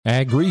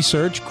Ag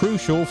research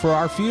crucial for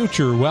our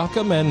future.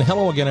 Welcome and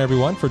hello again,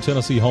 everyone, for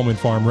Tennessee Home and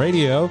Farm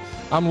Radio.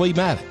 I'm Lee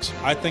Maddox.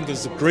 I think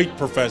it's a great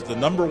profession, the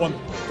number one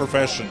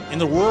profession in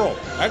the world,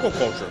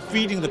 agriculture,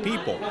 feeding the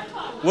people.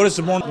 What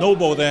is more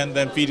noble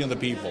than feeding the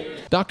people?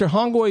 Dr.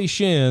 Hongwei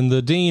Xin,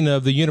 the Dean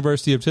of the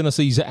University of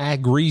Tennessee's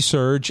Ag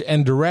Research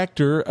and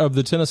Director of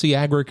the Tennessee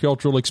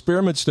Agricultural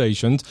Experiment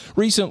Stations,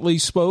 recently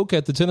spoke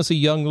at the Tennessee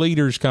Young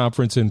Leaders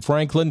Conference in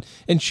Franklin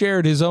and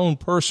shared his own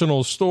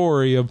personal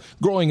story of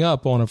growing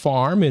up on a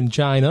farm in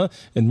China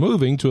and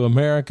moving to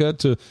America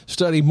to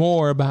study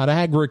more about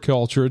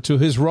agriculture, to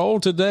his role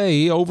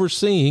today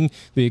overseeing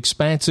the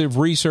expansive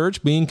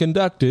research being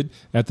conducted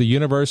at the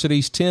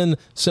university's 10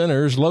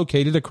 centers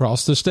located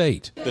across the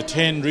state. The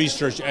 10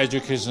 research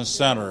education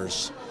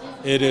centers,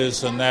 it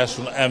is a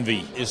national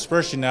envy,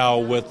 especially now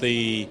with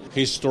the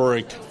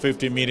historic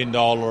 $50 million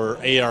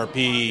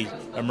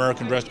ARP,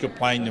 American Rescue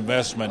Plan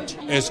investment.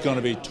 It's going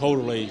to be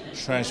totally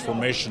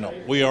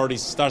transformational. We already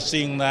start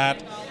seeing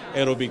that.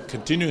 It'll be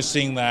continue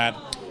seeing that.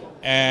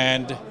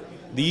 And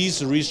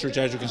these research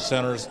education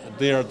centers,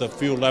 they are the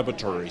field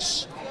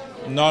laboratories,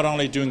 not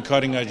only doing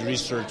cutting-edge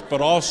research,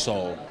 but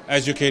also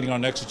educating our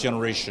next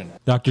generation.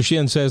 Dr.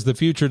 Xin says the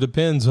future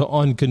depends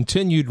on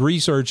continued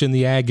research in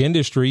the ag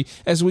industry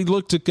as we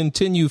look to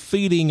continue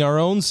feeding our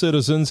own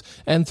citizens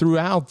and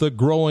throughout the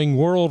growing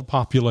world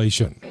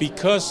population.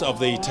 Because of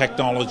the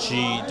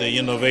technology, the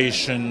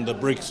innovation, the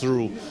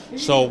breakthrough,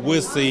 so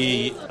with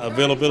the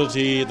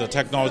availability, the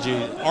technology,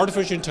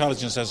 artificial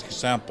intelligence as an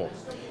example,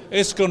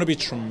 it's going to be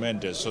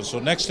tremendous. So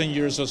next 10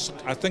 years,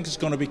 I think it's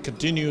going to be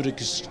continue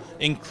to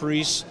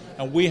increase,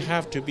 and we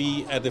have to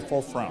be at the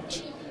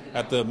forefront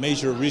at the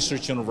major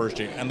research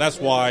university. And that's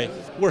why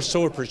we're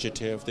so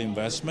appreciative of the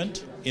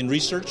investment in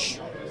research,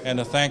 and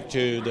a thank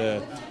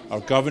to our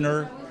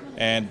governor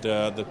and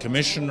the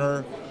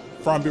commissioner,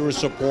 Farm Bureau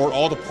support,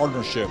 all the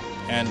partnership,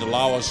 and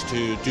allow us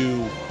to do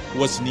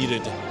what's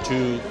needed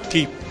to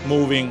keep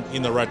moving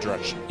in the right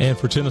direction. And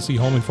for Tennessee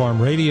Home and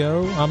Farm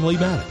Radio, I'm Lee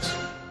Maddox.